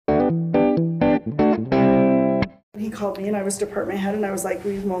called me and I was department head, and I was like,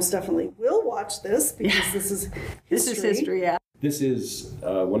 we most definitely will watch this because this is history. This is history, yeah. This is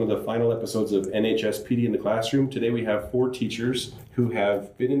one of the final episodes of NHS PD in the Classroom. Today we have 4 teachers who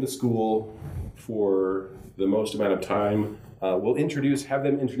have been in the school for the most amount of time. We'll have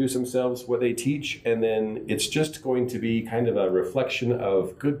them introduce themselves, what they teach, and then it's just going to be kind of a reflection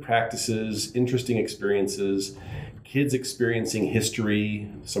of good practices, interesting experiences, kids experiencing history,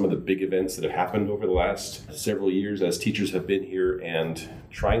 some of the big events that have happened over the last several years as teachers have been here and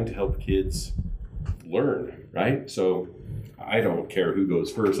trying to help kids learn, right? So I don't care who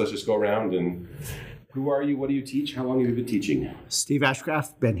goes first. Let's just go around and who are you? What do you teach? How long have you been teaching? Steve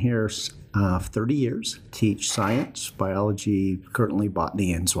Ashcraft, been here 30 years. Teach science, biology, currently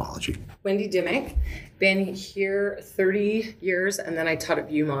botany and zoology. Wendy, been here 30 years, and then I taught at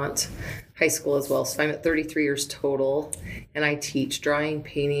Beaumont High School as well. So I'm at 33 years total, and I teach drawing,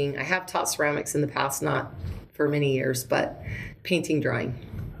 painting. I have taught ceramics in the past, not for many years, but painting, drawing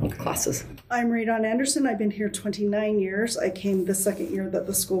classes. I'm RaDon Anderson. I've been here 29 years. I came the second year that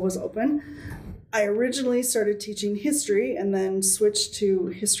the school was open. I originally started teaching history and then switched to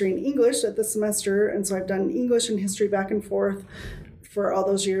history and English at the semester. And so I've done English and history back and forth for all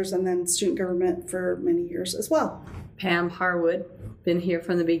those years, and then student government for many years as well. Pam Harwood, been here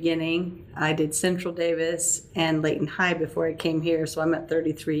from the beginning. I did Central Davis and Layton High before I came here, so I'm at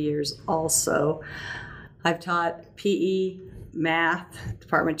 33 years also. I've taught PE, math,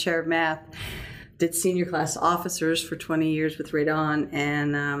 department chair of math, did senior class officers for 20 years with RaDon,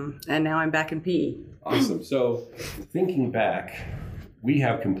 and now I'm back in PE. Awesome. So thinking back, we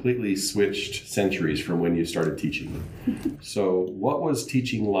have completely switched centuries from when you started teaching. So what was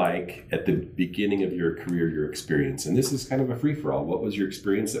teaching like at the beginning of your career, your experience? And this is kind of a free-for-all. What was your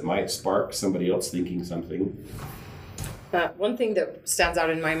experience that might spark somebody else thinking something? One thing that stands out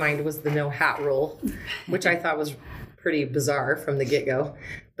in my mind was the no hat rule, which I thought was pretty bizarre from the get-go.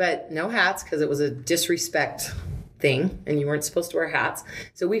 But no hats, because it was a disrespect thing and you weren't supposed to wear hats.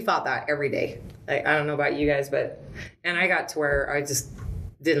 So we fought that every day. I don't know about you guys, and I got to where I just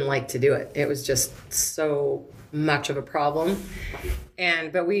didn't like to do it. It was just so much of a problem.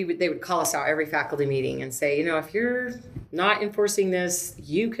 But they would call us out every faculty meeting and say, if you're not enforcing this,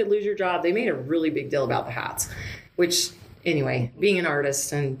 you could lose your job. They made a really big deal about the hats, which anyway, being an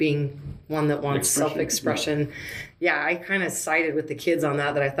artist and being one that wants self-expression, I kind of sided with the kids on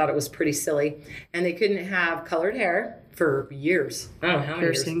that I thought it was pretty silly. And they couldn't have colored hair for years. I don't know how many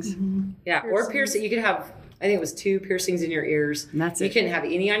piercings. years. Mm-hmm. Yeah, piercings. Or piercing. You could have, I think it was 2 piercings in your ears. And that's you it. couldn't have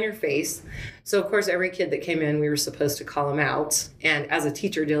any on your face. So, of course, every kid that came in, we were supposed to call them out. And as a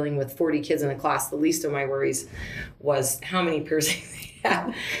teacher dealing with 40 kids in a class, the least of my worries was how many piercings they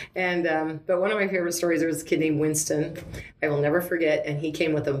had. And but one of my favorite stories, there was a kid named Winston. I will never forget. And he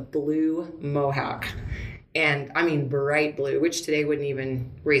came with a blue mohawk. And I mean bright blue, which today wouldn't even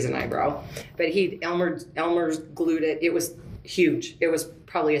raise an eyebrow. But Elmer's glued it. It was huge. It was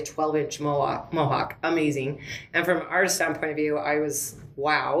probably a 12-inch mohawk. Amazing. And from an artist standpoint of view, I was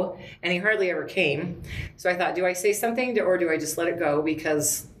wow. And he hardly ever came. So I thought, do I say something or do I just let it go?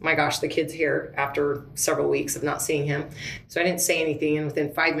 Because my gosh, the kid's here after several weeks of not seeing him. So I didn't say anything. And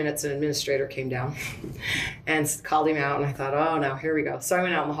within 5 minutes, an administrator came down and called him out. And I thought, oh no, here we go. So I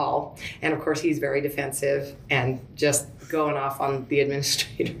went out in the hall. And of course, he's very defensive and just going off on the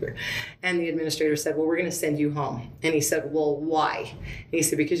administrator. And the administrator said, well, we're going to send you home. And he said, well, why? And he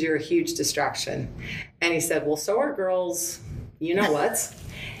said, because you're a huge distraction. And he said, well, so are girls. You know what?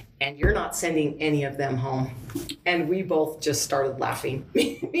 And you're not sending any of them home. And we both just started laughing.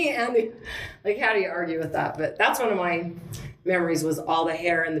 Me and how do you argue with that? But that's one of my memories, was all the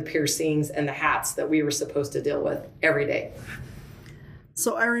hair and the piercings and the hats that we were supposed to deal with every day.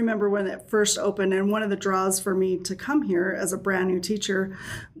 So I remember when it first opened, and one of the draws for me to come here as a brand new teacher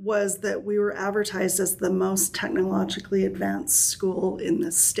was that we were advertised as the most technologically advanced school in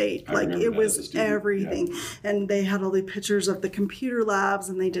the state. Like, it was everything. Yeah. And they had all the pictures of the computer labs,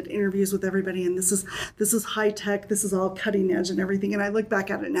 and they did interviews with everybody, and this is high tech, this is all cutting edge and everything. And I look back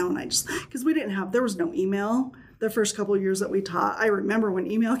at it now, and because there was no email the first couple of years that we taught. I remember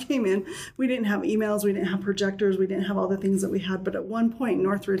when email came in, we didn't have emails, we didn't have projectors, we didn't have all the things that we had. But at one point,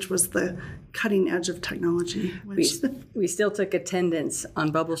 Northridge was the cutting edge of technology. We still took attendance on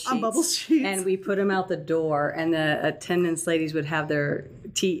bubble sheets. And we put them out the door, and the attendance ladies would have their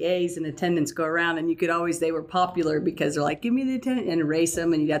TAs and attendants go around, and they were popular because they're like, give me the attendant, and erase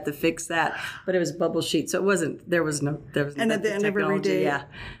them, and you'd have to fix that. But it was bubble sheets, so there was no and at the end of every day,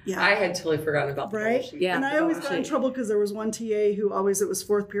 yeah. I had totally forgotten about the bubble sheet. Yeah, and I always got in trouble because there was one TA who it was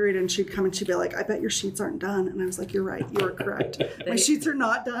fourth period, and she'd come and she'd be like, I bet your sheets aren't done. And I was like, you're right, you are correct. My sheets are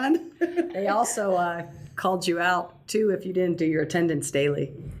not done. They also called you out too if you didn't do your attendance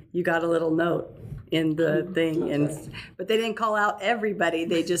daily. You got a little note in the thing, but they didn't call out everybody.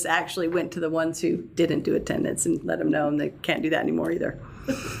 They just actually went to the ones who didn't do attendance and let them know, and they can't do that anymore either.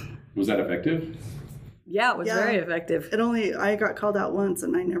 Was that effective? Yeah, it was very effective. I got called out once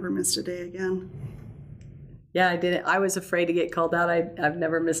and I never missed a day again. Yeah, I didn't. I was afraid to get called out. I've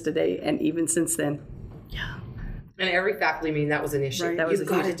never missed a day, and even since then. Yeah. And every faculty meeting, that was an issue. Right. You've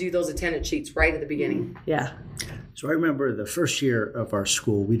got to do those attendance sheets right at the beginning. Yeah. So I remember the first year of our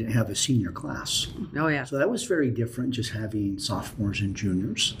school, we didn't have a senior class. Oh, yeah. So that was very different, just having sophomores and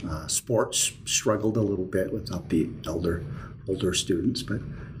juniors. Sports struggled a little bit without the older students, but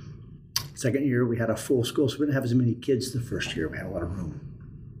second year we had a full school, so we didn't have as many kids the first year. We had a lot of room.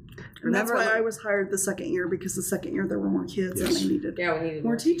 And that's why I was hired the second year, because the second year there were more kids and they needed, we needed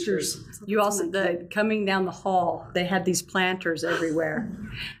more teachers. So you also, coming down the hall, they had these planters everywhere.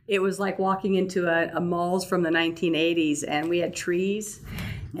 It was like walking into a malls from the 1980s, and we had trees,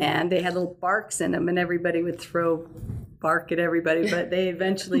 and they had little barks in them, and everybody would throw bark at everybody, but they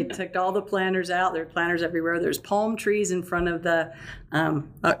eventually took all the planters out. There were planters everywhere. There's palm trees in front of the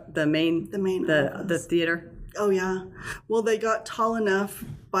theater. Oh, yeah. Well, they got tall enough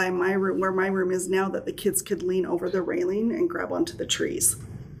by my room, where my room is now, that the kids could lean over the railing and grab onto the trees.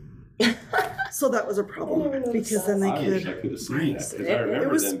 So that was a problem, because then they I wish I could. could have seen that, because I remember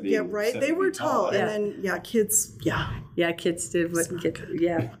It was, them being right. 7 They were feet tall, Yeah. and then kids, Yeah, kids did what kids,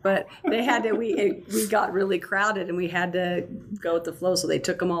 but they had to, we got really crowded and we had to go with the flow, so they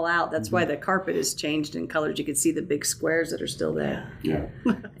took them all out. That's why the carpet has changed in colors. You can see the big squares that are still there. Yeah.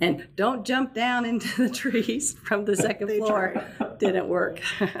 And don't jump down into the trees from the second floor. Didn't work.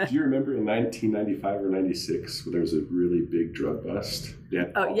 Do you remember in 1995 or 96 when there was a really big drug bust?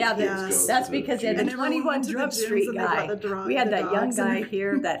 That's because they had And a everyone 21 went to the Drum gyms Street and they guy. brought We had the that young dogs and guy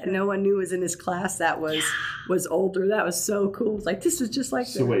here that no one knew was in his class that was older. That was so cool. It's like, this was just like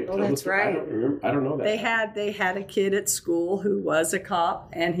So that. wait, that's right. I don't know that. They had a kid at school who was a cop,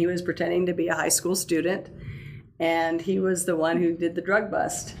 and he was pretending to be a high school student, and he was the one who did the drug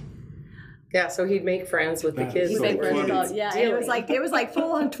bust. Yeah, so he'd make friends with the That kids. is so that were funny. dealing. Yeah, and it was like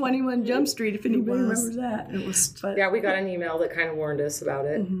full on 21 Jump Street, if anybody remembers that. It was. But Yeah, we got an email that kind of warned us about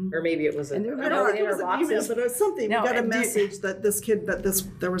it, or maybe it was And there a were- I don't note think in it was our an email, boxes. but it was something. No, we got a and message that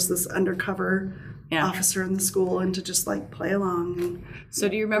there was this undercover officer in the school, and to just like play along. And, so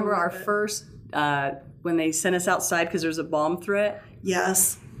do you remember our first, when they sent us outside because there was a bomb threat?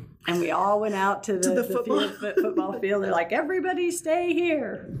 yes. And we all went out to the football field. They're like, everybody stay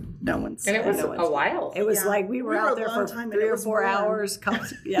here. No one's. And it was no a one's- while. It was Yeah. like we were We were out a there long for time, and 3 it or was 4 warm. hours.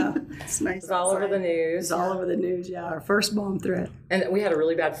 Yeah, It's nice. It was all over the it news. was all over the news. Yeah, our first bomb threat. And we had a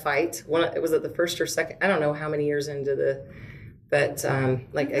really bad fight. It was at the first or second, I don't know how many years into but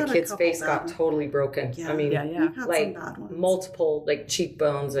like We've a had a kid's couple face got bad- totally broken. Yeah. I mean, Yeah. We've had some like bad ones. multiple like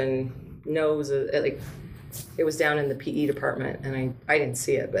cheekbones and nose, like it was down in the PE department, and I didn't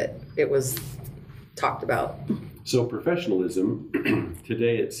see it, but it was talked about. So professionalism,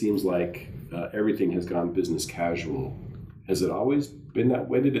 today it seems like everything has gone business casual. Has it always been that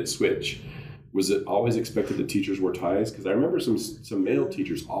way? Did it switch? Was it always expected that teachers wore ties? Because I remember some male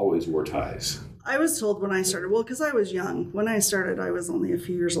teachers always wore ties. I was told when I started, well, because I was young. When I started, I was only a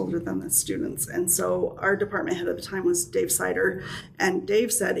few years older than the students. And so our department head at the time was Dave Sider. And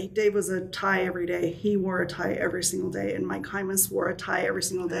Dave said Dave was a tie every day. He wore a tie every single day. And Mike Hymas wore a tie every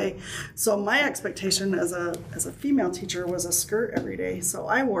single day. So my expectation as a female teacher was a skirt every day. So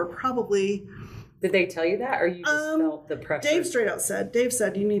I wore probably... Did they tell you that, or you just felt the pressure? Dave straight out said,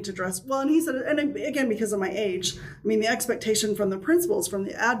 you need to dress well. And he said, and again, because of my age, I mean, the expectation from the principals, from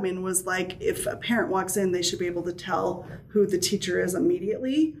the admin was like, if a parent walks in, they should be able to tell who the teacher is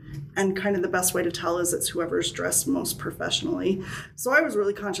immediately. And kind of the best way to tell is it's whoever's dressed most professionally. So I was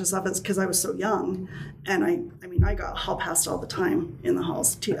really conscious of it because I was so young. And I mean, I got hall passed all the time in the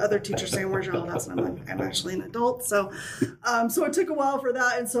halls. Other teachers saying, where's your hall pass? And I'm like, I'm actually an adult. So it took a while for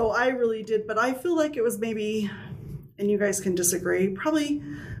that. And so I really did, but I feel like it was maybe, and you guys can disagree, probably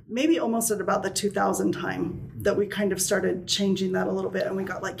maybe almost at about the 2000 time that we kind of started changing that a little bit, and we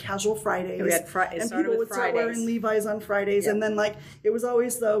got like casual Fridays. We had and people would start wearing Levi's on Fridays, and then like it was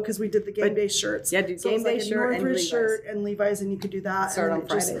always though because we did the game day shirts. Yeah, do so game it was day like a shirt and Northridge Levi's. shirt and Levi's, and you could do that. Start and on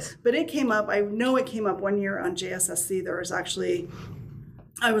then it Fridays. But it came up. I know it came up one year on JSSC. There was actually.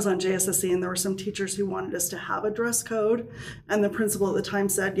 I was on JSSC, and there were some teachers who wanted us to have a dress code, and the principal at the time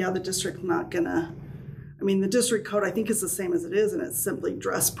said, "Yeah, the district's not gonna." I mean, the district code, I think, is the same as it is, and it's simply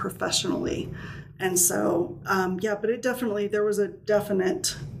dress professionally. And so, but it definitely, there was a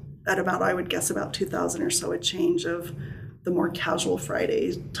definite, at about, I would guess, about 2000 or so, a change of the more casual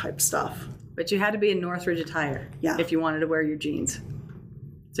Friday type stuff. But you had to be in Northridge attire if you wanted to wear your jeans.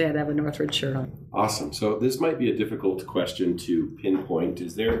 So you had to have a Northridge shirt on. Awesome. So this might be a difficult question to pinpoint.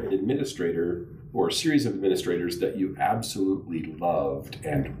 Is there an administrator or a series of administrators that you absolutely loved,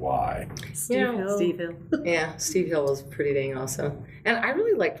 and why? Steve Hill. Yeah, Steve Hill was pretty dang awesome. And I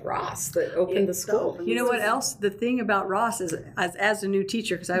really liked Ross that opened the school. You know what else? The thing about Ross is, as a new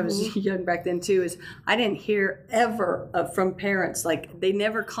teacher, because I was young back then too, is I didn't hear ever from parents. Like, they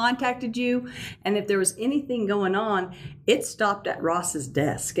never contacted you. And if there was anything going on, it stopped at Ross's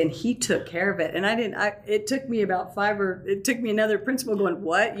desk and he took care of it. And it took me about it took me another principal going,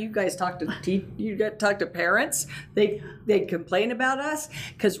 what? You guys talk to parents? They complain about us?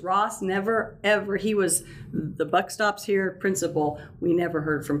 Because Ross never, ever, he was the buck stops here principal. We never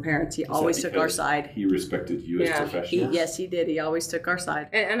heard from parents. He always took our side. He respected you as professionals? Yes, he did. He always took our side.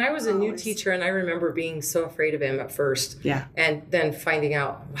 And I was a new teacher, and I remember being so afraid of him at first. Yeah. And then finding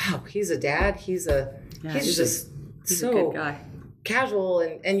out, wow, he's a dad. He's so a good guy. Casual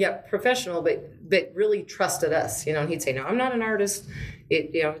and yet professional, but really trusted us, And he'd say, no, I'm not an artist.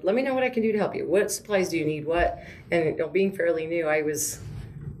 Let me know what I can do to help you. What supplies do you need? What? And being fairly new, I was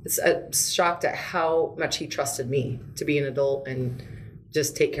shocked at how much he trusted me to be an adult and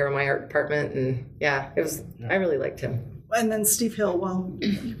just take care of my art department. And I really liked him. And then Steve Hill,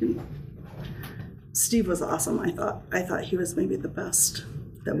 Steve was awesome. I thought he was maybe the best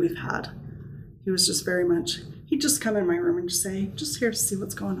that we've had. He was just very much, he'd just come in my room and just say, just here to see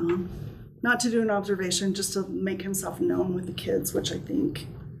what's going on. Not to do an observation, just to make himself known with the kids, which I think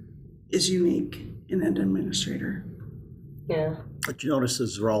is unique in an administrator. Yeah. But you notice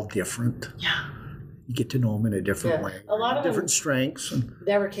they're all different. Yeah. You get to know them in a different way. A lot of different them strengths.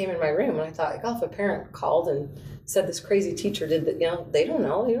 never came in my room, and I thought, if a parent called and said this crazy teacher did that, they don't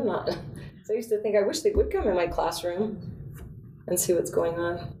know. They do not. So I used to think, I wish they would come in my classroom and see what's going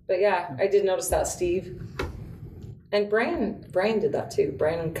on. But yeah, I did notice that, Steve. And Brian did that too.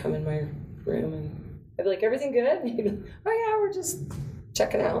 Brian would come in my room and I'd be like, everything good? And he'd be like, oh yeah, we're just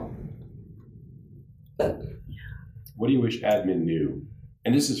checking out. But what do you wish admin knew?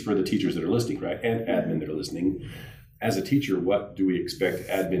 And this is for the teachers that are listening, right? And admin that are listening. As a teacher, what do we expect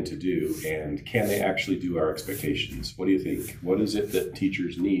admin to do? And can they actually do our expectations? What do you think? What is it that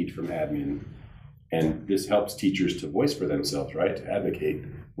teachers need from admin? And this helps teachers to voice for themselves, right? To advocate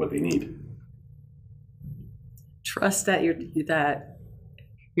what they need. Trust that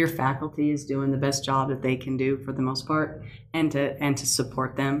your faculty is doing the best job that they can do for the most part, and to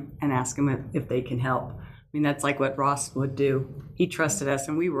support them and ask them if they can help. I mean, that's like what Ross would do. He trusted us,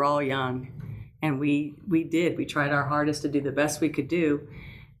 and we were all young, and we tried our hardest to do the best we could do,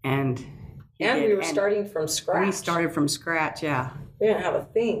 and we were starting from scratch. We started from scratch, yeah. We didn't have a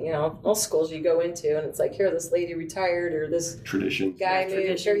thing, Most schools you go into, and it's like, here, this lady retired, or this tradition guy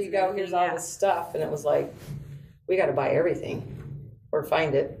moved. Here you go. Here's all this stuff, and it was like, we got to buy everything, or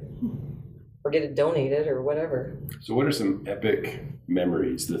find it, or get it donated, or whatever. So what are some epic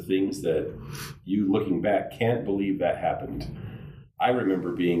memories, the things that you, looking back, can't believe that happened? I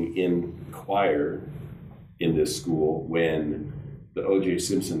remember being in choir in this school when the O.J.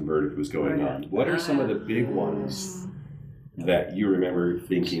 Simpson verdict was going on. What are some of the big ones that you remember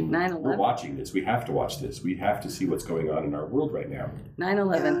thinking, 9/11. We're watching this, we have to watch this, we have to see what's going on in our world right now?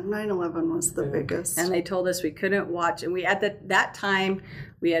 9/11. Yeah, 9/11 was the biggest. And they told us we couldn't watch. And we at that time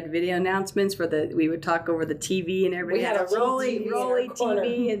we had video announcements we would talk over the TV, and everybody We had a rolling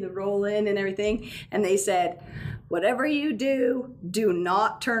TV and the roll in and everything. And they said, whatever you do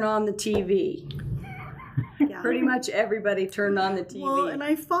not turn on the TV. Yeah. Pretty much everybody turned on the TV. Well, and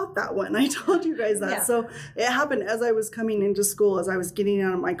I fought that one. I told you guys that. Yeah. So it happened as I was coming into school, as I was getting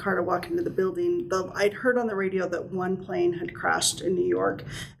out of my car to walk into the building. I'd heard on the radio that one plane had crashed in New York,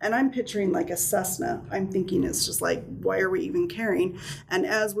 and I'm picturing like a Cessna. I'm thinking it's just like, why are we even caring? And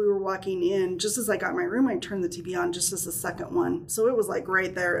as we were walking in, just as I got in my room, I turned the TV on just as the second one. So it was like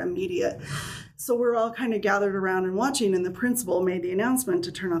right there, immediate. So we're all kind of gathered around and watching, and the principal made the announcement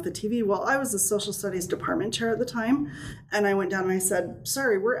to turn off the TV. Well, I was the social studies department chair at the time, and I went down and I said,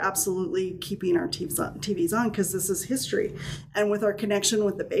 sorry, we're absolutely keeping our TVs on because this is history. And with our connection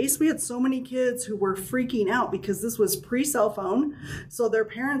with the base, we had so many kids who were freaking out because this was pre-cell phone. So their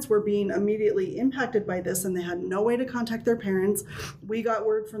parents were being immediately impacted by this, and they had no way to contact their parents. We got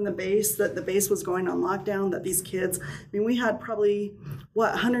word from the base that the base was going on lockdown, that these kids, we had probably,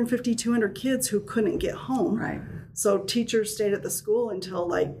 150, 200 kids who couldn't get home. Right. So teachers stayed at the school until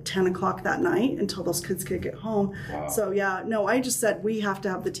like 10 o'clock that night until those kids could get home. Wow. So I just said we have to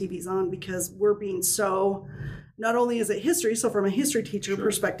have the TVs on because we're being so not only is it history, so from a history teacher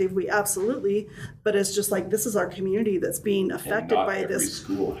perspective, we absolutely, but it's just like, this is our community that's being affected not by every this.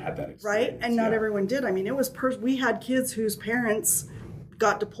 school had that experience. Right? And not everyone did. I mean, it was, we had kids whose parents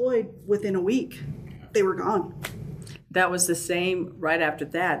got deployed within a week. They were gone. That was the same right after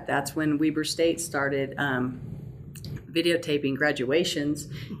that. That's when Weber State started videotaping graduations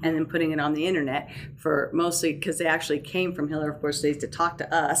and then putting it on the internet, for mostly because they actually came from Hill Air Force Base to talk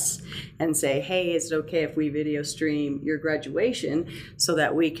to us and say, hey, is it okay if we video stream your graduation so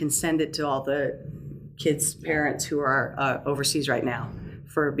that we can send it to all the kids' parents who are overseas right now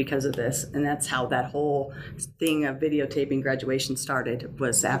because of this. And that's how that whole thing of videotaping graduation started,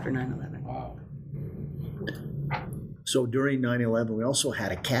 was after 9/11. Wow. So during 9/11, we also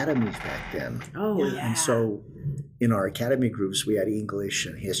had academies back then. Oh, yeah. And so in our academy groups, we had English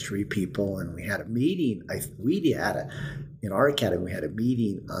and history people, and we had a meeting. In our academy, we had a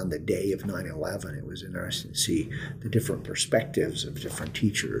meeting on the day of 9/11. It was interesting to see the different perspectives of different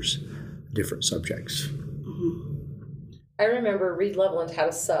teachers, different subjects. I remember Reed Leveland had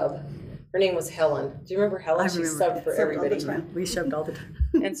a sub. Her name was Helen. Do you remember Helen? She subbed for everybody. We shoved all the time.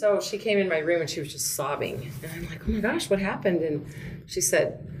 And so she came in my room and she was just sobbing. And I'm like, oh my gosh, what happened? And she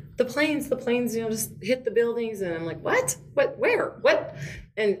said, the planes, just hit the buildings. And I'm like, what? Where? What?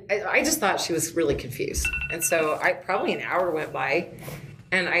 And I just thought she was really confused. And so probably an hour went by,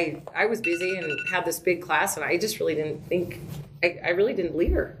 and I was busy and had this big class, and I just really didn't think, I really didn't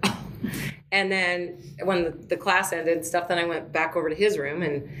believe her. And then when the class ended and stuff, then I went back over to his room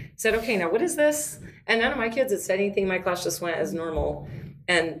and said, okay, now what is this? And none of my kids had said anything. My class just went as normal.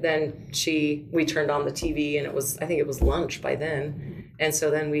 And then we turned on the TV, and I think it was lunch by then. And so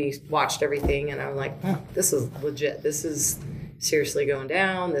then we watched everything, and I'm like, oh, this is legit. This is seriously going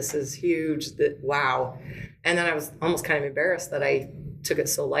down. This is huge. Wow. And then I was almost kind of embarrassed that I took it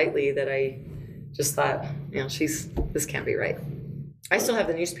so lightly, that I just thought, this can't be right. I still have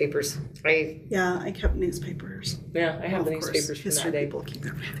the newspapers. I kept newspapers. Yeah, I have the Of course, newspapers from history that day. people keep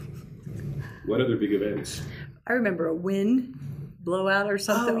everything. What other big events? I remember a wind blowout or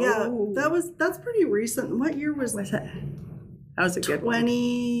something. Oh yeah, that's pretty recent. What year was What's that? That was a good one.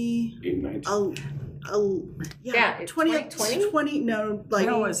 2020? No, like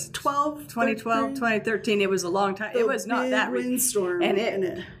No, it was 12, 2012, 2013. It was a long time. It was not that windstorm,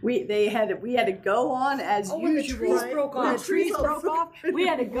 and we had to go on as usual. When the trees broke off. When the trees broke off, we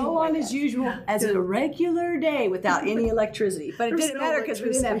had to go on as usual, as a regular day without any electricity. But it There's didn't no matter because we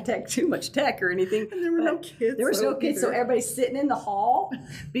didn't have too much tech or anything. And there were no kids. There was no kids, so everybody's sitting in the hall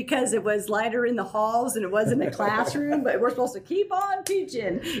because it was lighter in the halls and it wasn't a classroom. But we're supposed to keep on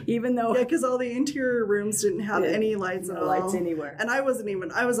teaching, even though because all the interior rooms didn't have any lights at all. Lights anywhere. And I was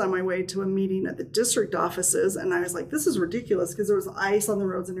on my way to a meeting at the district offices, and I was like, this is ridiculous, because there was ice on the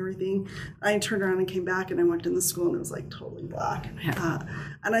roads and everything. I turned around and came back, and I went in the school, and it was like totally black.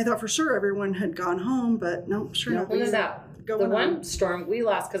 And I thought for sure everyone had gone home, but no, sure enough. When is that? The one storm we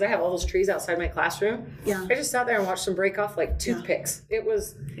lost, because I have all those trees outside my classroom. Yeah. I just sat there and watched them break off like toothpicks. It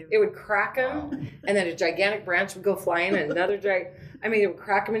would crack them, and then a gigantic branch would go flying, and another it would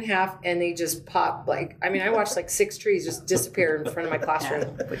crack them in half, and they just pop. I watched like 6 trees just disappear in front of my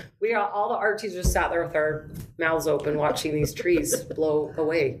classroom. All the art teachers just sat there with our mouths open watching these trees blow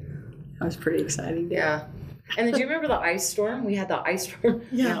away. that was pretty exciting. Yeah. And then do you remember the ice storm? We had the ice storm.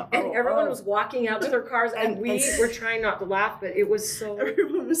 Yeah. And everyone was walking out with their cars, and we were trying not to laugh, but it was so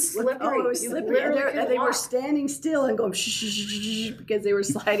Everyone was slippery. Oh, it was You slippery. literally And couldn't they were walk. standing still and going shh, shh, shh, shh, because they were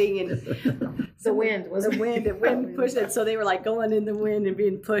sliding in The wind was the wind pushed it. So they were like going in the wind and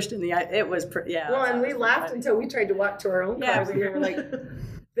being pushed in the ice. It was pretty, yeah. Well, and we laughed until we tried to walk to our own cars, and we were like,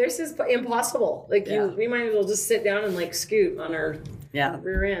 this is impossible. We might as well just sit down and scoot on our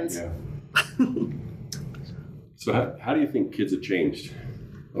rear ends. Yeah. So how do you think kids have changed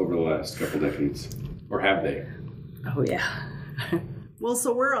over the last couple decades? Or have they? Oh, yeah. Well,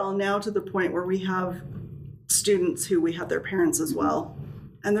 so we're all now to the point where we have students who we have their parents as well.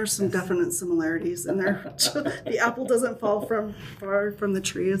 And there's some definite similarities in there. The apple doesn't fall far from the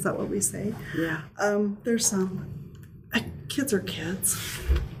tree. Is that what we say? Yeah. There's some. Kids are kids.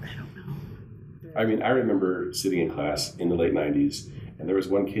 I don't know. I remember sitting in class in the late 90s, and there was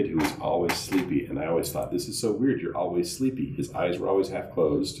one kid who was always sleepy, and I always thought, this is so weird, you're always sleepy. His eyes were always half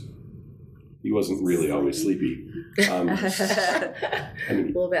closed. He wasn't really always sleepy. A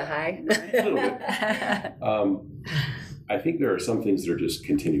little bit high. A little bit. I think there are some things that are just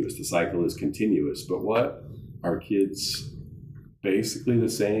continuous. The cycle is continuous, but what are kids basically the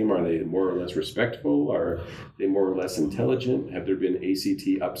same? Are they more or less respectful? Are they more or less intelligent? Have there been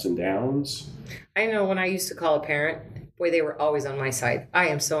ACT ups and downs? I know when I used to call a parent, boy, they were always on my side. I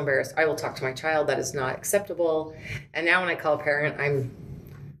am so embarrassed. I will talk to my child. That is not acceptable. And now when I call a parent, I'm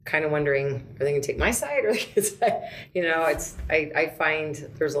kind of wondering, are they going to take my side or the kid's side? You know, I find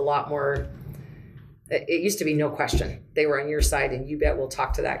there's a lot more. It used to be no question. They were on your side and you bet we'll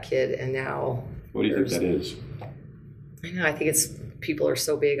talk to that kid. And now. What do you think that is? I know. I think it's people are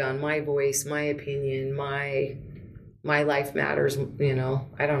so big on my voice, my opinion, my life matters. You know,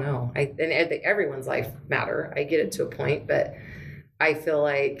 I don't know. And everyone's life matter. I get it to a point, but I feel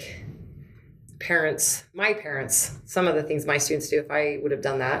like my parents, some of the things my students do, if I would have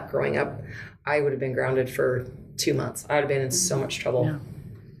done that growing up, I would have been grounded for 2 months. I would have been in so much trouble. Yeah.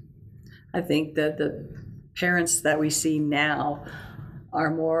 I think that the parents that we see now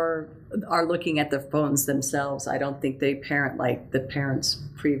are looking at their phones themselves. I don't think they parent like the parents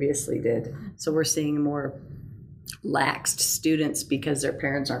previously did. So we're seeing more laxed students because their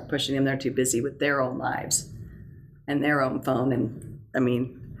parents aren't pushing them. They're too busy with their own lives and their own phone. And I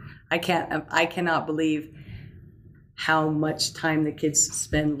mean, I cannot believe how much time the kids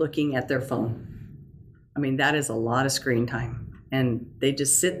spend looking at their phone. I mean, that is a lot of screen time. And they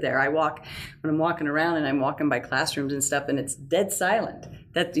just sit there. When I'm walking around and I'm walking by classrooms and stuff, and it's dead silent.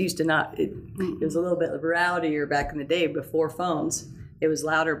 That used to not, it was a little bit rowdier back in the day before phones. It was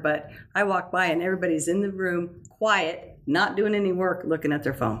louder, but I walk by and everybody's in the room, quiet, not doing any work, looking at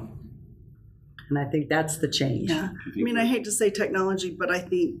their phone. And I think that's the change. Yeah. I mean, I hate to say technology, but I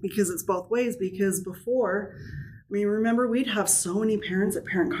think because it's both ways, because before, I mean, remember we'd have so many parents at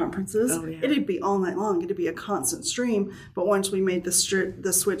parent conferences. Oh, yeah. It'd be all night long. It'd be a constant stream. But once we made the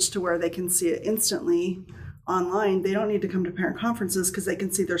switch to where they can see it instantly online, they don't need to come to parent conferences because they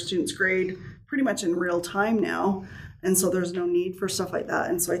can see their students' grade pretty much in real time now. And so there's no need for stuff like that.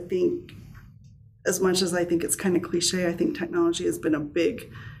 And so I think, as much as I think it's kind of cliche, I think technology has been a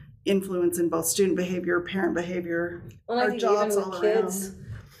big influence in both student behavior, parent behavior, Well, I our think jobs even all with around. kids,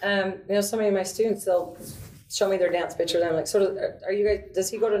 you know, so many of my students, they'll show me their dance pictures. I'm like, are you guys,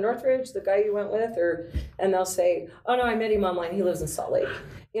 does he go to Northridge, the guy you went with? And they'll say, oh no, I met him online. He lives in Salt Lake.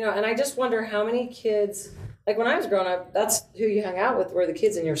 You know, and I just wonder how many kids, like when I was growing up, that's who you hung out with, were the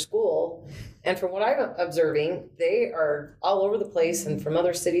kids in your school. And from what I'm observing, they are all over the place and from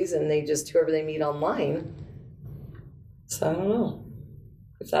other cities, and they just, whoever they meet online. So I don't know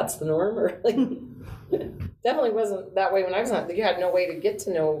if that's the norm or like, definitely wasn't that way when I was on. You had no way to get to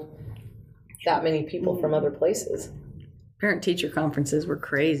know that many people from other places. Parent-teacher conferences were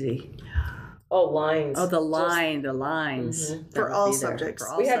crazy. Oh, lines. Oh, the lines. Mm-hmm. For all subjects.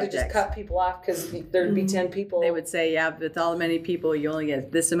 We had to just cut people off because there'd be 10 people. They would say, yeah, with all the many people, you only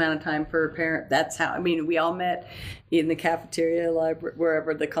get this amount of time per parent. That's how, I mean, we all met in the cafeteria, library,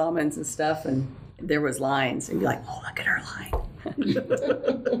 wherever, the commons and stuff, and there was lines. And you'd be like, oh, look at our line.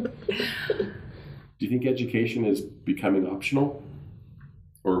 Do you think education is becoming optional?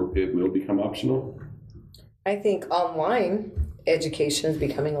 Or it will become optional? I think online education is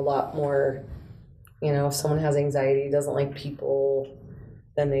becoming a lot more, you know, if someone has anxiety, doesn't like people,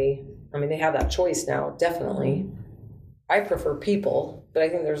 then they have that choice now, definitely. I prefer people, but I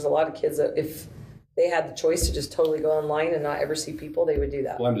think there's a lot of kids that if they had the choice to just totally go online and not ever see people, they would do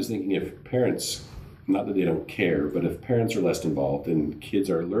that. Well, I'm just thinking if parents, not that they don't care, but if parents are less involved and kids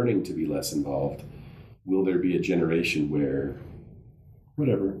are learning to be less involved, will there be a generation where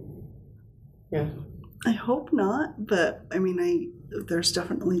whatever? Yeah. I hope not, but I mean, there's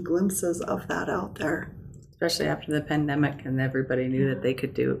definitely glimpses of that out there. Especially after the pandemic and everybody knew that they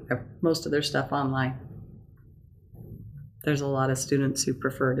could do most of their stuff online. There's a lot of students who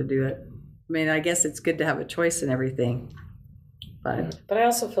prefer to do it. I mean, I guess it's good to have a choice in everything. But I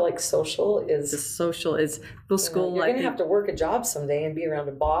also feel like social is the school. You're going to have to work a job someday and be around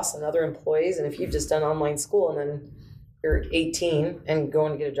a boss and other employees. And if you've just done online school and then you're 18 and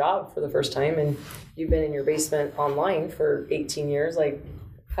going to get a job for the first time and you've been in your basement online for 18 years, like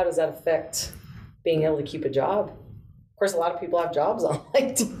how does that affect being able to keep a job? Of course, a lot of people have jobs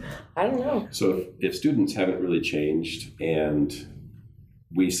online. I don't know. So if students haven't really changed and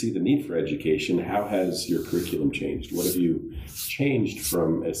we see the need for education, how has your curriculum changed? What have you changed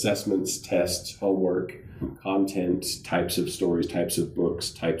from assessments, tests, homework, content, types of stories, types of books,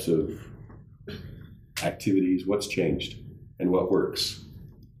 types of activities? What's changed and what works?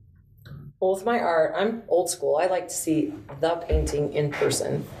 Well, with my art, I'm old school. I like to see the painting in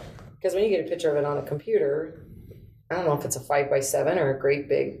person because when you get a picture of it on a computer, I don't know if it's a 5x7 or a great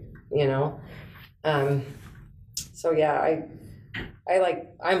big, you know. So yeah,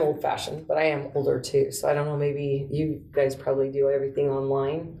 I'm old fashioned, but I am older too. So I don't know, maybe you guys probably do everything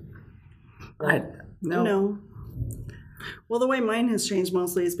online. No. Well, the way mine has changed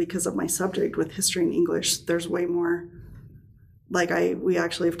mostly is because of my subject with history and English. There's way more we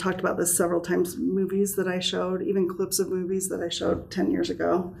actually have talked about this several times, movies that I showed, even clips of movies that I showed 10 years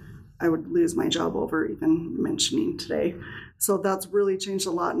ago, I would lose my job over even mentioning today. So that's really changed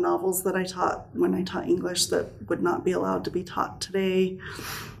a lot. Novels that I taught when I taught English that would not be allowed to be taught today.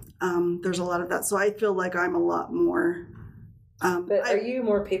 There's a lot of that. So I feel like I'm a lot more... But are you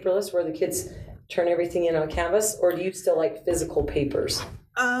more paperless where the kids turn everything in on Canvas, or do you still like physical papers?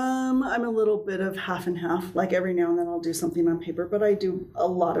 I'm a little bit of half and half. Like every now and then I'll do something on paper, but I do a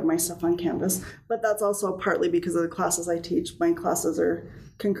lot of my stuff on Canvas. But that's also partly because of the classes I teach. My classes are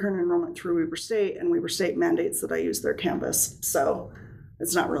concurrent enrollment through Weber State, and Weber State mandates that I use their Canvas. So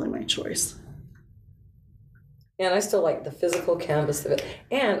it's not really my choice. And I still like the physical Canvas of it.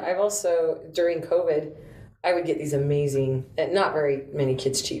 And I've also, during COVID, I would get these amazing, and not very many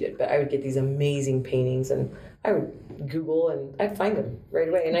kids cheated, but I would get these amazing paintings, and I would Google and I'd find them right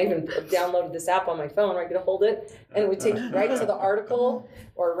away. And I even downloaded this app on my phone where I could hold it, and it would take you right to the article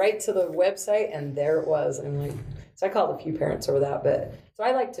or right to the website, and there it was. And I'm like, so I called a few parents over that, but so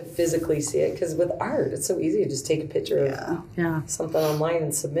I like to physically see it, because with art, it's so easy to just take a picture of something online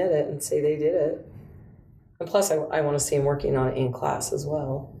and submit it and say they did it. And plus, I want to see them working on it in class as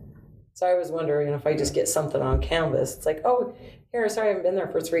well. So I was wondering if I just get something on Canvas, it's like, oh, here, sorry, I haven't been there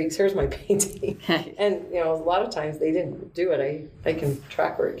for 3 weeks. Here's my painting. And, a lot of times they didn't do it. I can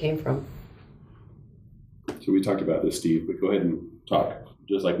track where it came from. So we talked about this, Steve, but go ahead and talk,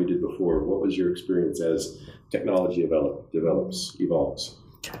 just like we did before. What was your experience as technology evolves?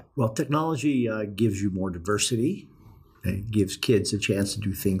 Well, technology gives you more diversity. It gives kids a chance to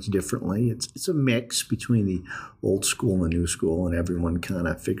do things differently. It's a mix between the old school and the new school, and everyone kind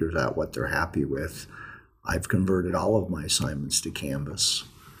of figures out what they're happy with. I've converted all of my assignments to Canvas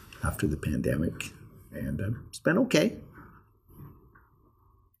after the pandemic, and it's been okay.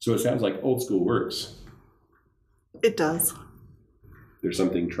 So it sounds like old school works. It does. There's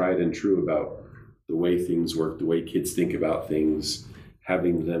something tried and true about the way things work, the way kids think about things,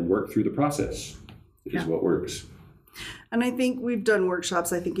 having them work through the process is what works. And I think we've done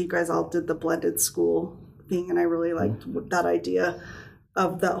workshops. I think you guys all did the blended school thing, and I really liked that idea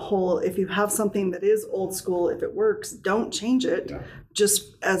of that whole, if you have something that is old school, if it works, don't change it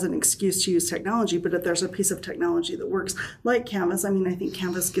just as an excuse to use technology. But if there's a piece of technology that works, like Canvas, I think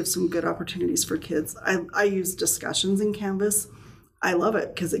Canvas gives some good opportunities for kids. I use discussions in Canvas. I love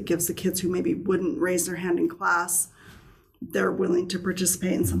it because it gives the kids who maybe wouldn't raise their hand in class, they're willing to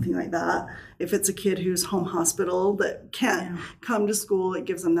participate in something like that. If it's a kid who's home hospital that can't come to school, it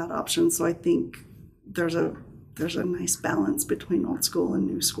gives them that option. So I think there's a nice balance between old school and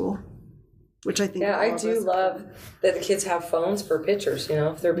new school, which I think. Yeah, I do love that the kids have phones for pictures.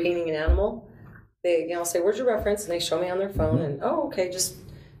 If they're painting an animal, they say, "Where's your reference?" and they show me on their phone, and okay, just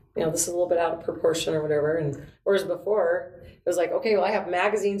this is a little bit out of proportion or whatever. And whereas before it was like, okay, well, I have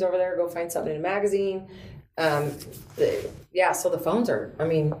magazines over there. Go find something in a magazine. So the phones are,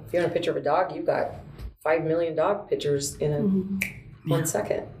 if you want a picture of a dog, you've got 5 million dog pictures in 1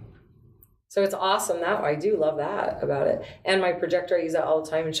 second. So it's awesome that way. I do love that about it. And my projector, I use that all the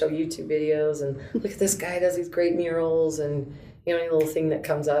time and show YouTube videos, and look at this guy does these great murals, and any little thing that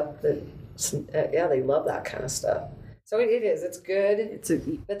comes up that, they love that kind of stuff. So it is, it's good.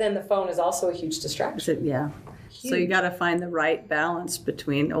 But then the phone is also a huge distraction. Huge. So you got to find the right balance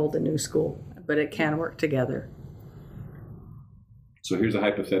between old and new school, but it can work together. So here's a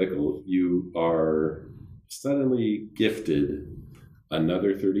hypothetical. You are suddenly gifted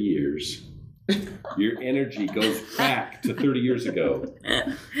another 30 years. Your energy goes back to 30 years ago,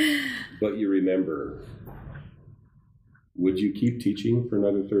 but you remember. Would you keep teaching for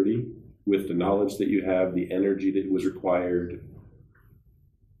another 30 with the knowledge that you have, the energy that was required?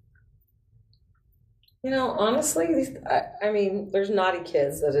 Honestly, there's naughty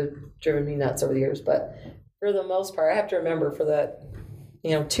kids that have driven me nuts over the years, but for the most part, I have to remember for that,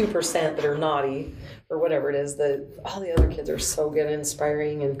 2% that are naughty or whatever it is, that all the other kids are so good and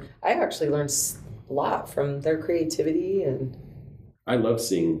inspiring, and I've actually learned a lot from their creativity. And I love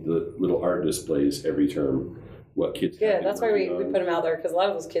seeing the little art displays every term. What kids have that's why we put them out there, because a lot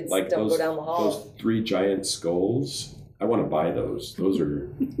of those kids don't go down the hall. Those 3 giant skulls, I want to buy those. Those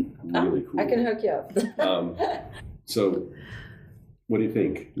are really cool. I can hook you up. So what do you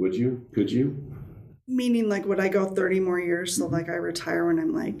think? Would you? Could you? Meaning, would I go 30 more years? So, I retire when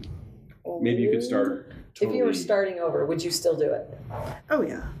I'm old? Maybe you could start. If you were starting over, would you still do it? Oh,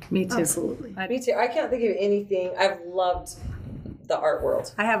 yeah. Me too. Absolutely. Me too. I can't think of anything. I've loved the art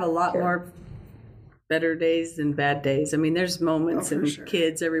world. I have a lot more better days than bad days. There's moments and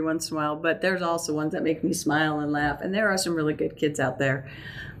kids every once in a while, but there's also ones that make me smile and laugh. And there are some really good kids out there.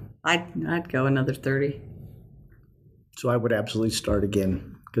 I'd go another 30. So I would absolutely start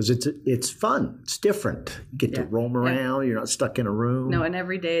again because it's fun. It's different. You get to roam around. You're not stuck in a room. No, and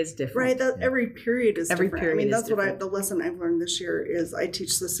every day is different. Right. That every period is Every different. period I mean, is that's different. the lesson I've learned this year is I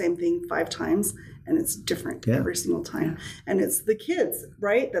teach the same thing 5 times and it's different every single time. And it's the kids,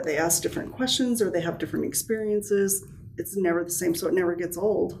 right, that they ask different questions or they have different experiences. It's never the same, so it never gets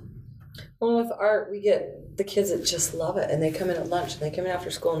old. Well, with art, we get the kids that just love it, and they come in at lunch, and they come in after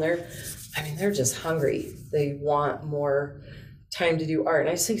school, and they're just hungry. They want more time to do art, and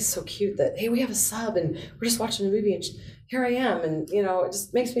I just think it's so cute that, hey, we have a sub, and we're just watching a movie, and here I am, and it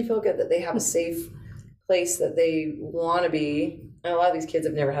just makes me feel good that they have a safe place that they want to be. And a lot of these kids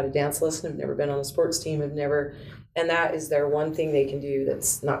have never had a dance lesson, have never been on a sports team, and that is their one thing they can do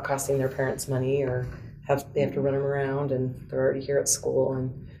that's not costing their parents money or they have to run them around, and they're already here at school.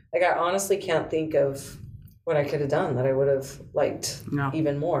 And I honestly can't think of what I could have done that I would have liked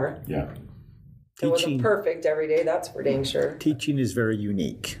even more. Yeah. It wasn't perfect every day, that's for dang sure. Teaching is very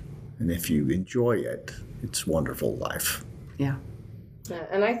unique. And if you enjoy it, it's wonderful life. Yeah.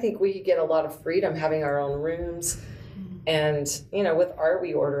 And I think we get a lot of freedom having our own rooms. And, with art,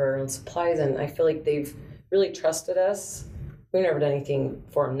 we order our own supplies. And I feel like they've really trusted us. We've never done anything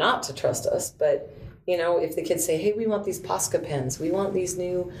for them not to trust us. But, if the kids say, hey, we want these Posca pens, we want these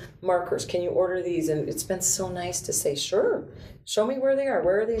new markers, can you order these? And it's been so nice to say, sure, show me where they are.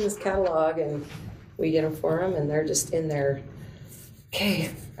 Where are they in this catalog? And we get them for them, and they're just in there.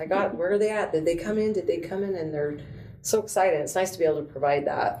 Okay, where are they at? Did they come in? And they're so excited. It's nice to be able to provide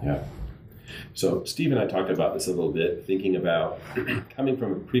that. Yeah. So Steve and I talked about this a little bit, thinking about coming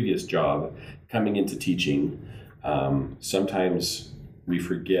from a previous job, coming into teaching. Sometimes we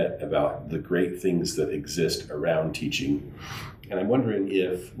forget about the great things that exist around teaching. And I'm wondering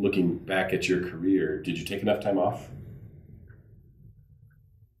if, looking back at your career, did you take enough time off?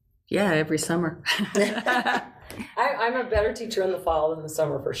 Yeah, every summer. I'm a better teacher in the fall than the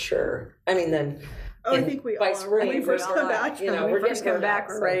summer for sure. I mean, I think we by all spring, when we first come back. we're First come back,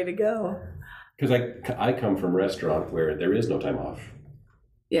 we're ready to go. Because I come from a restaurant where there is no time off.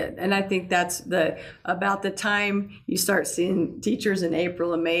 Yeah, and I think that's about the time you start seeing teachers in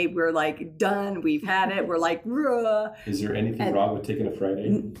April and May. We're like done. We've had it. We're like, ruh. Is there anything wrong with taking a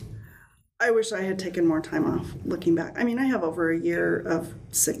Friday? I wish I had taken more time off. Looking back, I mean, I have over a year of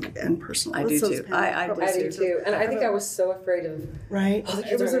sick and personal. I do too. I do too. And I think I was so afraid of. Right. Oh, the I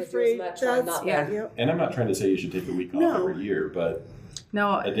kids was aren't afraid. going to do as much. I'm not there. Yep. And I'm not trying to say you should take a week off every year, but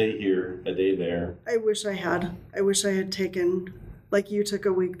a day here, a day there. I wish I had. I wish I had taken. Like you took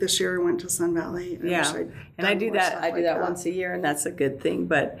a week this year and went to Sun Valley. I do that once a year, and that's a good thing.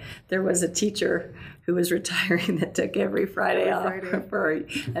 But there was a teacher who was retiring that took every Friday off,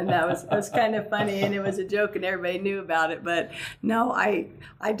 and that was kind of funny, and it was a joke, and everybody knew about it. But no, I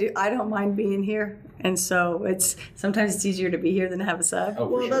don't mind being here, and so sometimes it's easier to be here than to have a sub. Oh,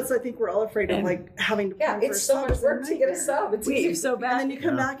 well, I think we're all afraid of like having to. Yeah, it's so much work to get a sub. It's so bad. And then you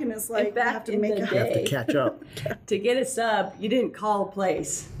come back and it's like you have to make You have to catch up. To get a sub, you didn't call a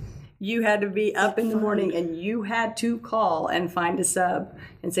place. You had to be up in the morning and you had to call and find a sub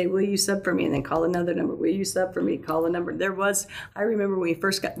and say, will you sub for me? And then call another number. Will you sub for me? Call a number. I remember when we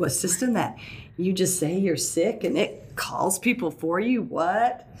first got, system that you just say you're sick and it calls people for you.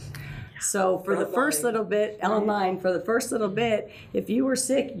 What? So for the first little bit, online, if you were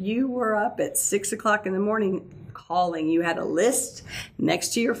sick, you were up at 6 o'clock in the morning calling. You had a list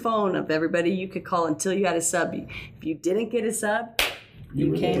next to your phone of everybody you could call until you had a sub. If you didn't get a sub,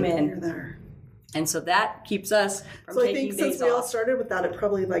 you came in. You're there. And so that keeps us from taking days off. So I think since we all started with that, it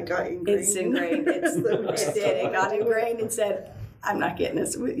probably got ingrained. It's ingrained. It got ingrained and said, I'm not getting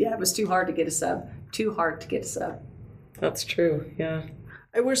this. Yeah, it was too hard to get a sub. That's true, yeah.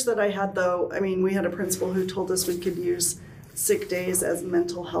 I wish that I had, though, we had a principal who told us we could use sick days as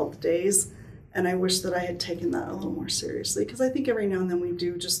mental health days. And I wish that I had taken that a little more seriously. Because I think every now and then we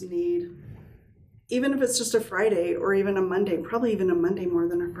do just need, even if it's just a Friday or even a Monday, probably even a Monday more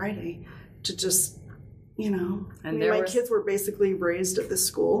than a Friday, to just, And my kids were basically raised at this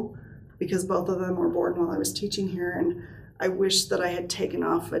school because both of them were born while I was teaching here. And I wish that I had taken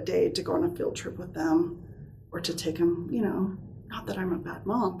off a day to go on a field trip with them or to take them, not that I'm a bad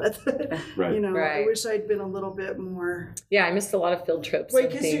mom, but, I wish I'd been a little bit more. Yeah, I missed a lot of field trips.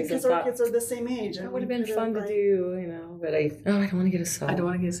 Because our kids are the same age. That would have been fun to do, but I don't want to get a sub.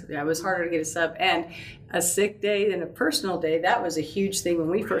 Yeah, it was harder to get a sub. And a sick day and a personal day, that was a huge thing when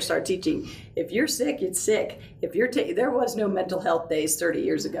we first started teaching. If you're sick, it's sick. If you're there was no mental health days 30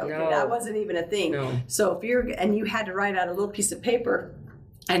 years ago. No. Okay? That wasn't even a thing. No. So you had to write out a little piece of paper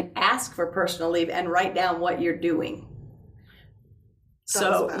and ask for personal leave and write down what you're doing.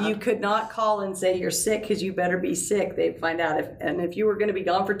 So bad. you could not call and say you're sick because you better be sick. They'd find out if you were going to be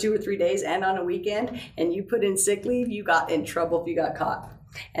gone for 2 or 3 days and on a weekend and you put in sick leave, you got in trouble if you got caught.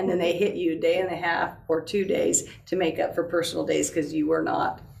 And then they hit you a day and a half or 2 days to make up for personal days because you were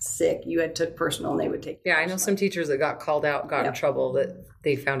not sick. You had took personal and they would take. Yeah, I know some teachers that got called out, got in trouble that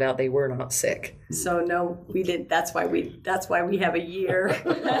they found out they were not sick. So no, we didn't. That's why we have a year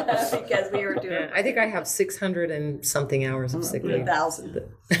because we were doing. Yeah, I think I have 600 and something hours of sick leave. 1,000.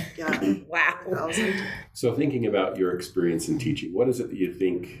 Yeah. Wow. 1,000. So thinking about your experience in teaching, what is it that you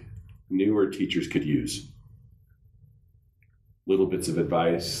think newer teachers could use? Little bits of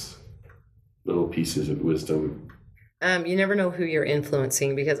advice, little pieces of wisdom. You never know who you're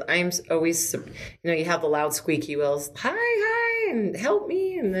influencing because I'm always, you have the loud squeaky wheels, hi, and help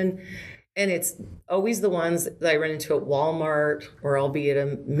me. And it's always the ones that I run into at Walmart or I'll be at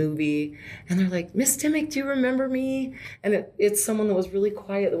a movie and they're like, Miss Dimmick, do you remember me? And it's someone that was really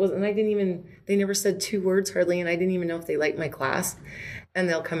quiet. They never said 2 words hardly. And I didn't even know if they liked my class. And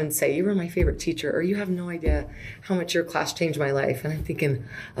they'll come and say, you were my favorite teacher, or you have no idea how much your class changed my life. And I'm thinking,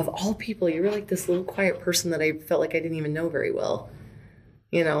 of all people, you were like this little quiet person that I felt like I didn't even know very well.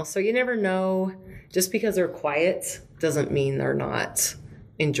 So you never know. Just because they're quiet doesn't mean they're not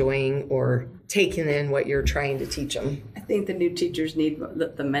enjoying or taking in what you're trying to teach them. I think the new teachers need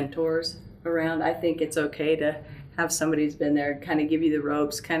the mentors around. I think it's okay to have somebody who's been there kind of give you the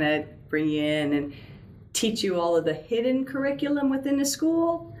ropes, kind of bring you in and teach you all of the hidden curriculum within the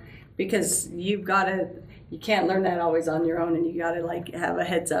school, because you can't learn that always on your own, and you got to have a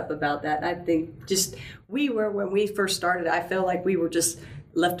heads up about that. And I think when we first started, I felt like we were just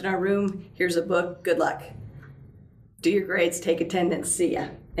left in our room. Here's a book. Good luck. Do your grades, take attendance, see ya.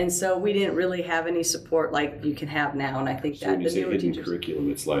 And so we didn't really have any support like you can have now. And I think So when you the say newer hidden teachers,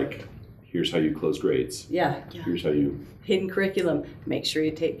 curriculum, it's like, here's how you close grades. yeah, Here's how you... hidden curriculum. Make sure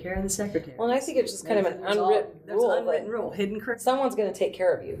you take care of the secretary. Well, and I think it's just kind of an There's unwritten rule. unwritten rule. Hidden curriculum. Someone's going to take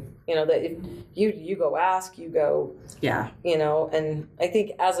care of you. That if you go ask, you go, Yeah. and I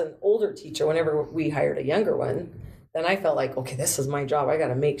think as an older teacher, whenever we hired a younger one, then I felt like, okay, this is my job. I got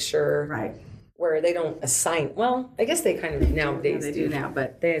to make sure Right. where they don't assign. Well, I guess they kind of nowadays They do now,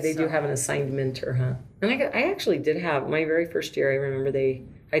 but They do have an assigned mentor, huh? And I actually did have my very first year. I remember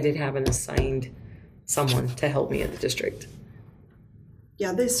I did have an assigned someone to help me at the district.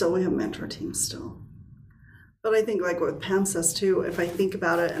 Yeah, we have mentor teams still. But I think like what Pam says too, if I think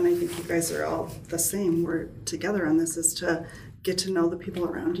about it, and I think you guys are all the same, we're together on this, is to get to know the people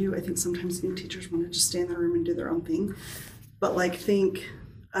around you. I think sometimes new teachers want to just stay in their room and do their own thing. But think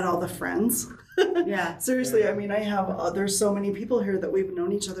at all the friends. Yeah. Seriously, I mean, there's so many people here that we've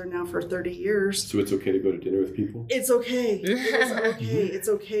known each other now for 30 years. So it's okay to go to dinner with people? It's okay. It's okay. It's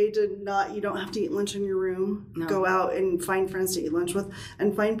okay to you don't have to eat lunch in your room. No. Go out and find friends to eat lunch with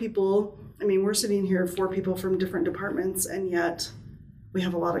and find people. I mean, we're sitting here, 4 people from different departments, and yet we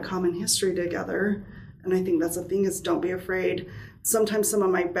have a lot of common history together. And I think that's the thing, is don't be afraid. Sometimes some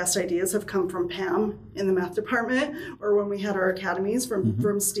of my best ideas have come from Pam in the math department, or when we had our academies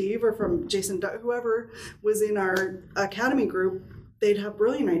from Steve or from Jason, whoever was in our academy group, they'd have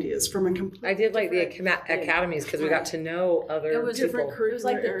brilliant ideas from a complete. I did like the academies because we got to know other It was people. It was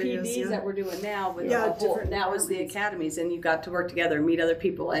like the areas, PDs that we're doing now, but Yeah, that different was the departments. academies, and you got to work together, meet other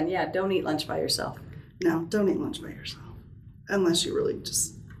people, and don't eat lunch by yourself. No, don't eat lunch by yourself, unless you really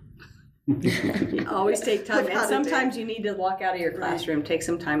just. You always take time, I've and had a sometimes you need to walk out of your classroom, take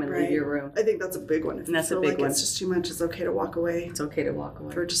some time, and leave your room. I think that's a big one. If And that's you a feel big like one. it's just too much, it's okay to walk away It's okay to walk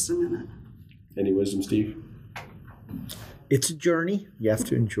away. for just a minute. Any wisdom, Steve? It's a journey. You have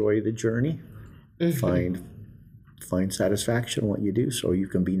to enjoy the journey. Find satisfaction in what you do, so you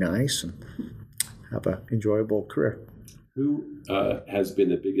can be nice and have an enjoyable career. Who has been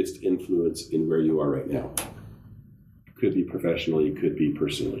the biggest influence in where you are right now? Could be professionally, could be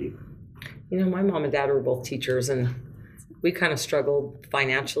personally. My mom and dad were both teachers, and we kind of struggled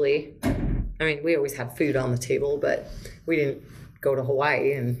financially. I mean, we always had food on the table, but we didn't go to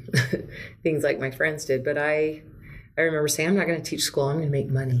Hawaii and things like my friends did. But I remember saying, I'm not going to teach school. I'm going to make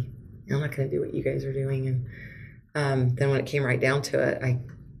money. I'm not going to do what you guys are doing. And then when it came right down to it, I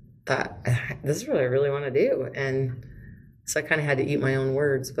thought, this is what I really want to do. And so I kind of had to eat my own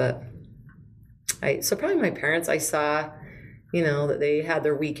words. But so probably my parents, I saw, that they had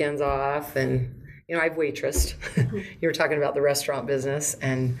their weekends off, and, I've waitressed. You were talking about the restaurant business,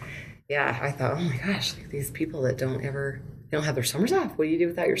 and yeah, I thought, oh my gosh, like these people that don't have their summers off. What do you do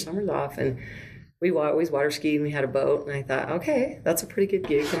without your summers off? And we always water skied, and we had a boat, and I thought, okay, that's a pretty good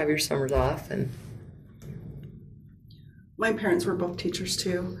gig to have your summers off. And My parents were both teachers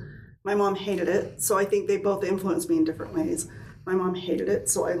too. My mom hated it, so I think they both influenced me in different ways. My mom hated it,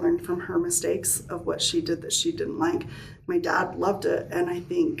 so I learned from her mistakes of what she did that she didn't like. My dad loved it, and I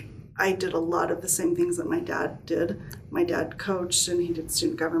think I did a lot of the same things that my dad did. My dad coached, and he did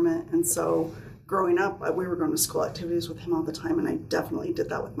student government, and so growing up, we were going to school activities with him all the time, and I definitely did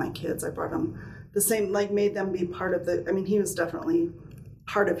that with my kids. I brought them the same, like made them be part of he was definitely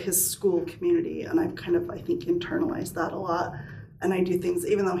part of his school community, and I've kind of, I think, internalized that a lot. And I do things,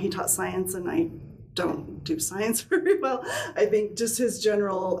 even though he taught science and I don't do science very well, I think just his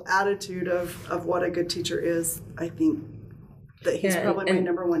general attitude of what a good teacher is, I think that he's probably my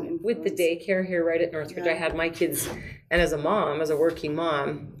number one influence. With the daycare here right at Northridge, I had my kids, and as a working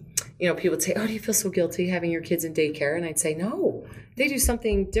mom, people would say, oh, do you feel so guilty having your kids in daycare? And I'd say, no, they do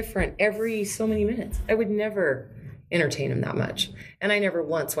something different every so many minutes. I would never entertain them that much. And I never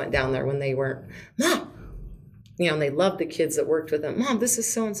once went down there when they weren't, Mom, and they loved the kids that worked with them. Mom, this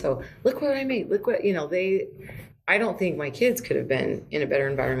is so-and-so. Look what I made. Look what, I don't think my kids could have been in a better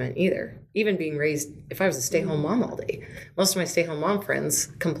environment either. Even being raised, if I was a stay-home mom all day. Most of my stay-home mom friends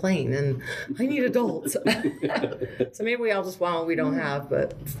complain, and I need adults. So maybe we all just want what we don't have,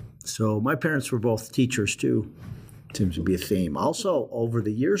 but. So my parents were both teachers too. Seems to be a theme. Also, over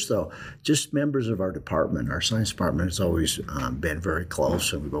the years, though, just members of our department, our science department has always been very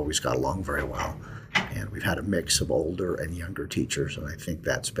close, and we've always got along very well. And we've had a mix of older and younger teachers, and I think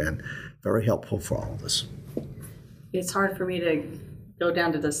that's been very helpful for all of us. It's hard for me to go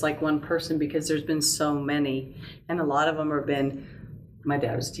down to this like one person because there's been so many, and a lot of them have been. My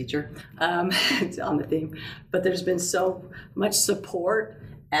dad was a teacher, it's on the theme, but there's been so much support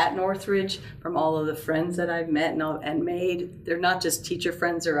at Northridge from all of the friends that I've met and made. They're not just teacher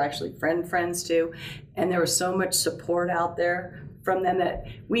friends, they're actually friends too. And there was so much support out there from them that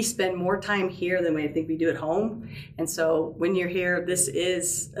we spend more time here than I think we do at home. And so when you're here, this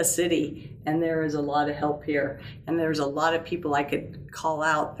is a city, and there is a lot of help here. And there's a lot of people I could call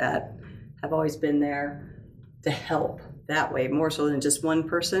out that have always been there to help that way, more so than just one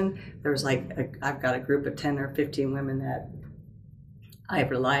person. There's I've got a group of 10 or 15 women that I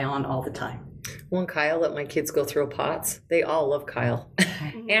rely on all the time. When Kyle let my kids go throw pots, they all love Kyle.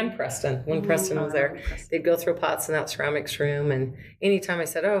 And Preston. When Preston was there, they'd go throw pots in that ceramics room. And anytime I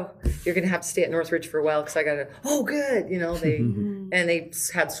said, oh, you're going to have to stay at Northridge for a while because I got to, oh, good. And they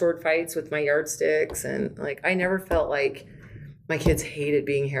had sword fights with my yardsticks. And I never felt like my kids hated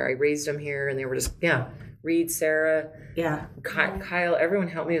being here. I raised them here, and they were just, Reed, Sarah, Kyle, everyone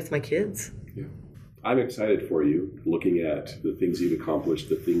helped me with my kids. Yeah. I'm excited for you, looking at the things you've accomplished,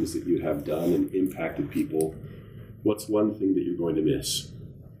 the things that you have done and impacted people. What's one thing that you're going to miss?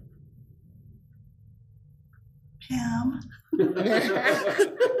 Pam.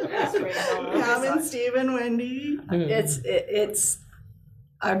 Pam and Steve and Wendy. It's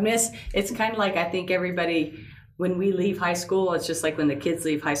kind of like, I think everybody, when we leave high school, it's just like when the kids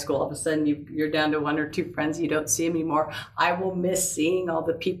leave high school, all of a sudden you're down to one or two friends, you don't see them anymore. I will miss seeing all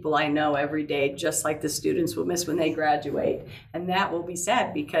the people I know every day, just like the students will miss when they graduate. And that will be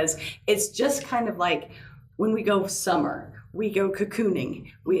sad because it's just kind of like when we go summer, we go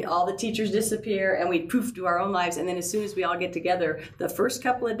cocooning. All the teachers disappear and we poof do our own lives. And then as soon as we all get together, the first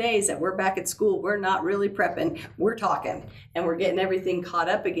couple of days that we're back at school, we're not really prepping, we're talking and we're getting everything caught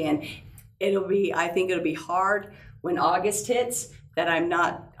up again. I think it'll be hard when August hits that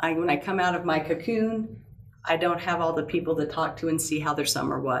when I come out of my cocoon, I don't have all the people to talk to and see how their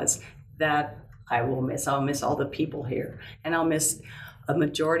summer was. That I will miss. I'll miss all the people here, and I'll miss a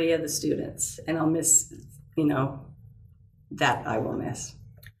majority of the students, and I'll miss, that I will miss.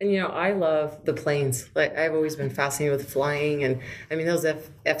 And I love the planes. I've always been fascinated with flying, and those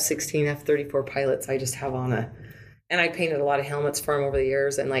F-16, F-34 pilots I just have on and I painted a lot of helmets for them over the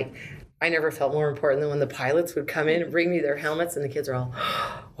years, and I never felt more important than when the pilots would come in and bring me their helmets, and the kids are all,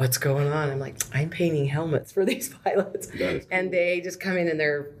 what's going on? I'm like, I'm painting helmets for these pilots. Cool. And they just come in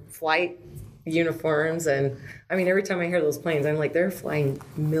their flight uniforms. And every time I hear those planes, I'm like, they're flying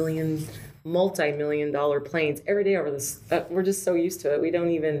multi-million-dollar planes every day over this. We're just so used to it. We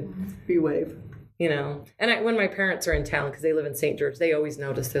don't even wave. And when my parents are in town, because they live in St. George, they always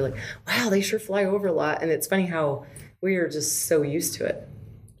notice. They're like, wow, they sure fly over a lot. And it's funny how we are just so used to it.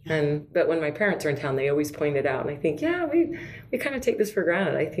 But when my parents are in town, they always point it out. And I think, we kind of take this for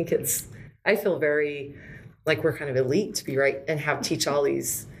granted. I feel very like we're kind of elite to be right and teach all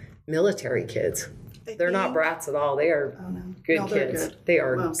these military kids. They're not brats at all. They are good kids. Good. They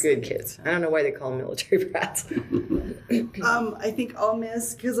are good kids. I don't know why they call them military brats. I think I'll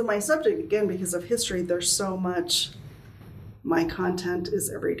miss, because of my subject, again, because of history, there's so much my content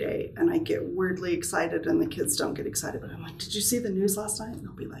is every day, and I get weirdly excited, and the kids don't get excited. But I'm like, did you see the news last night? And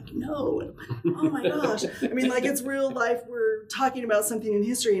they'll be like, no. And I'm like, oh my gosh. I mean, like, it's real life. We're talking about something in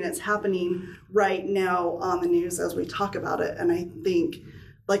history, and it's happening right now on the news as we talk about it. And I think,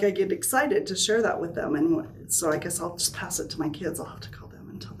 like, I get excited to share that with them. And so I guess I'll just pass it to my kids. I'll have to call them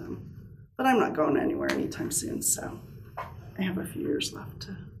and tell them. But I'm not going anywhere anytime soon, so I have a few years left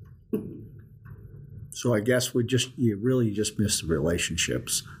to. So I guess you really just miss the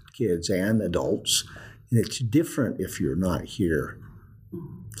relationships, kids and adults. And it's different if you're not here.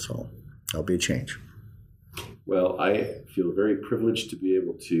 So that'll be a change. Well, I feel very privileged to be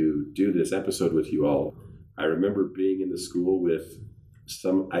able to do this episode with you all. I remember being in the school with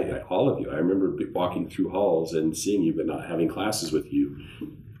all of you. I remember walking through halls and seeing you, but not having classes with you.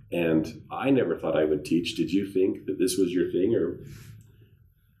 And I never thought I would teach. Did you think that this was your thing, or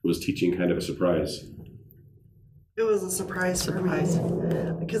was teaching kind of a surprise? It was a surprise for me,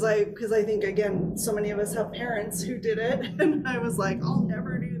 because I think, again, so many of us have parents who did it, and I was like, I'll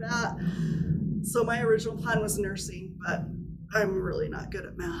never do that. So my original plan was nursing, but I'm really not good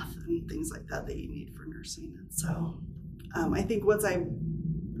at math and things like that you need for nursing. And so I think once I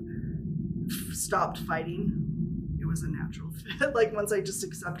stopped fighting, it was a natural fit. Like, once I just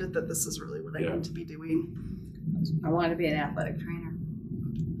accepted that this is really what I need to be doing. I wanted to be an athletic trainer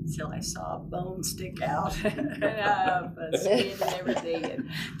until I saw a bone stick out and a skin and everything, and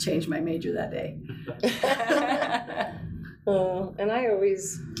changed my major that day. And I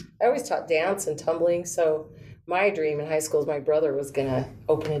always taught dance and tumbling. So my dream in high school is my brother was going to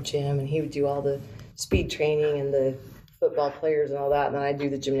open a gym, and he would do all the speed training and the football players and all that. And then I'd do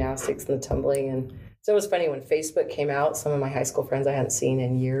the gymnastics and the tumbling. And so it was funny when Facebook came out, some of my high school friends I hadn't seen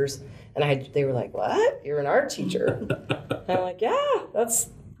in years. And they were like, what? You're an art teacher? And I'm like, yeah, that's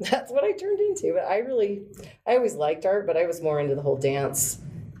what I turned into. But I always liked art, but I was more into the whole dance,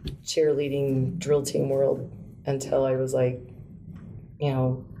 cheerleading, drill team world until I was like,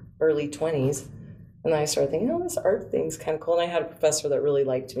 early 20s. And then I started thinking, this art thing's kind of cool. And I had a professor that really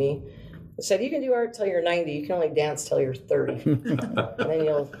liked me. He said, you can do art till you're 90. You can only dance till you're 30. And then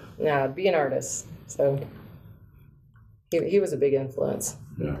you'll be an artist. So he was a big influence.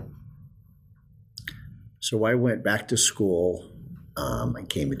 Yeah. So I went back to school. I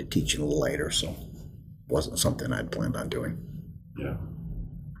came into teaching a little later, so it wasn't something I'd planned on doing. Yeah.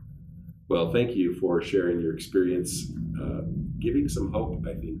 Well, thank you for sharing your experience, giving some hope,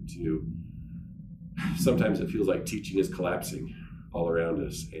 I think, to sometimes it feels like teaching is collapsing all around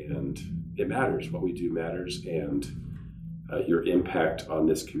us, and it matters. What we do matters, and your impact on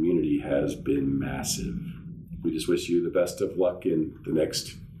this community has been massive. We just wish you the best of luck in the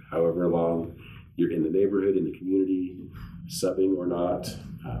next however long you're in the neighborhood, in the community, subbing or not.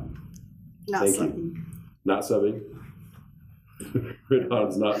 Not thank subbing. you. Not subbing?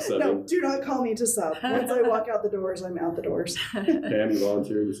 RaDon's not subbing. No, do not call me to sub. Once I walk out the doors, I'm out the doors. Pam, you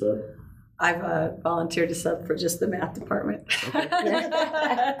volunteering to sub? I've volunteered to sub for just the math department. Okay.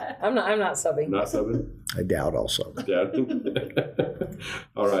 I'm not subbing. Not subbing? I doubt also.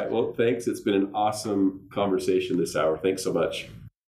 All right. Well, thanks. It's been an awesome conversation this hour. Thanks so much.